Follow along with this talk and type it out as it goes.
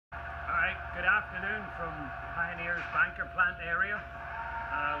Good afternoon from Pioneer's Banker Plant area.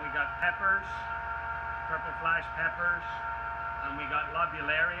 We got peppers, purple flash peppers, and we got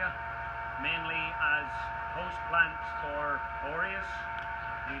lobularia, mainly as host plants for aureus.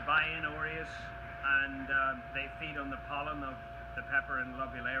 We buy in aureus and they feed on the pollen of the pepper and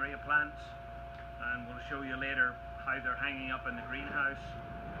lobularia plants, and we'll show you later how they're hanging up in the greenhouse.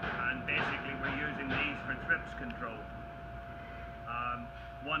 And basically we're using these for thrips control.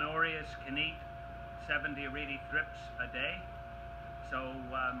 One aureus can eat 70 or 80 thrips a day, so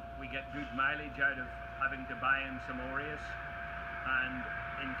we get good mileage out of having to buy in some aureus. And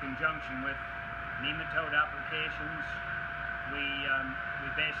in conjunction with nematode applications, we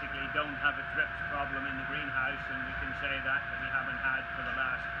basically don't have a thrips problem in the greenhouse, and we can say that we haven't had for the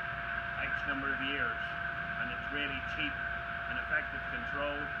last X number of years. And it's really cheap and effective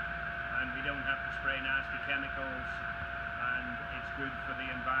control, and we don't have to spray nasty chemicals, and it's good for the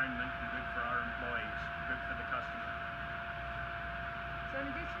environment and good for our employees, good for the customer. So in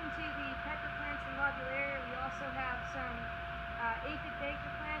addition to the pepper plants and lobularia, we also have some aphid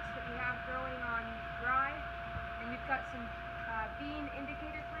banker plants that we have growing on rye, and we've got some bean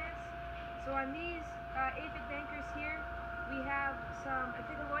indicator plants. So on these aphid bankers here, we have some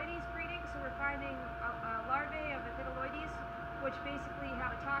Aphidoides breeding, so we're finding larvae of Aphidoides, which basically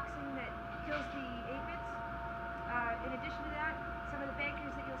have a toxin that kills the aphids. In addition to that, some of the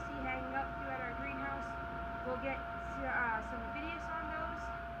bankers that you'll see hanging up throughout our greenhouse, we'll get some Aphidius on those.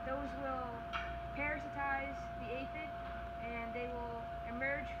 Those will parasitize the aphid, and they will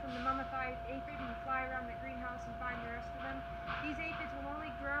emerge from the mummified aphid and fly around the greenhouse and find the rest of them. These aphids will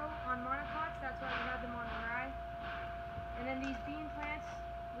only grow on monocots, that's why we have them on the rye. And then these bean plants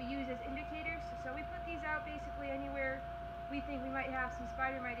we use as indicators, so we put these out basically anywhere we think we might have some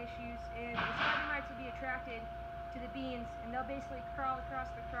spider mite issues, and the spider mites will be attracted to the beans, and they'll basically crawl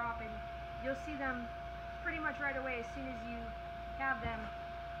across the crop, and you'll see them pretty much right away as soon as you have them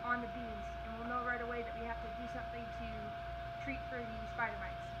on the beans, and we'll know right away that we have to do something to treat for the spider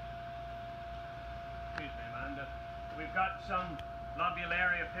mites. Excuse me, Amanda. We've got some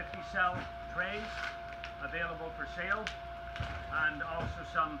lobularia 50 cell trays available for sale, and also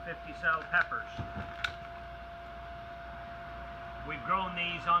some 50 cell peppers. We've grown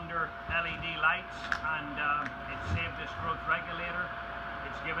these under LED lights, and it's saved us growth regulator.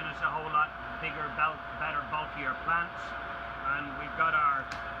 It's given us a whole lot bigger, better, bulkier plants. And we've got our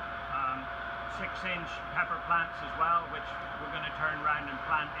 6-inch pepper plants as well, which we're going to turn around and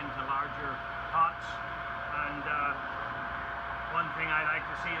plant into larger pots. And one thing I like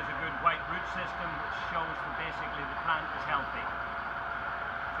to see is a good white root system, which shows that basically the plant is healthy.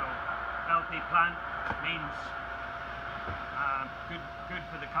 So healthy plant means good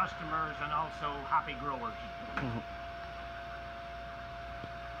for the customers and also happy growers.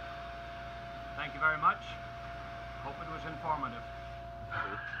 Thank you very much. Hope it was informative.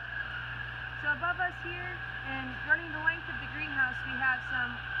 So above us here, and running the length of the greenhouse, we have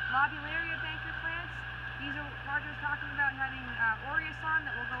some lobularia banker plants. These are what Roger was talking about, having aureus on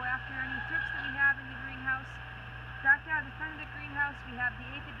that will go after any thrips that we have in the greenhouse. Back down at the front of the greenhouse, we have the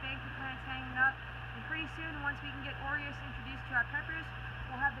aphid banker plants hanging up. And pretty soon, once we can get aureus introduced to our peppers,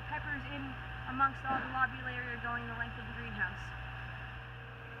 we'll have the peppers in amongst all the lobularia going the length of the greenhouse.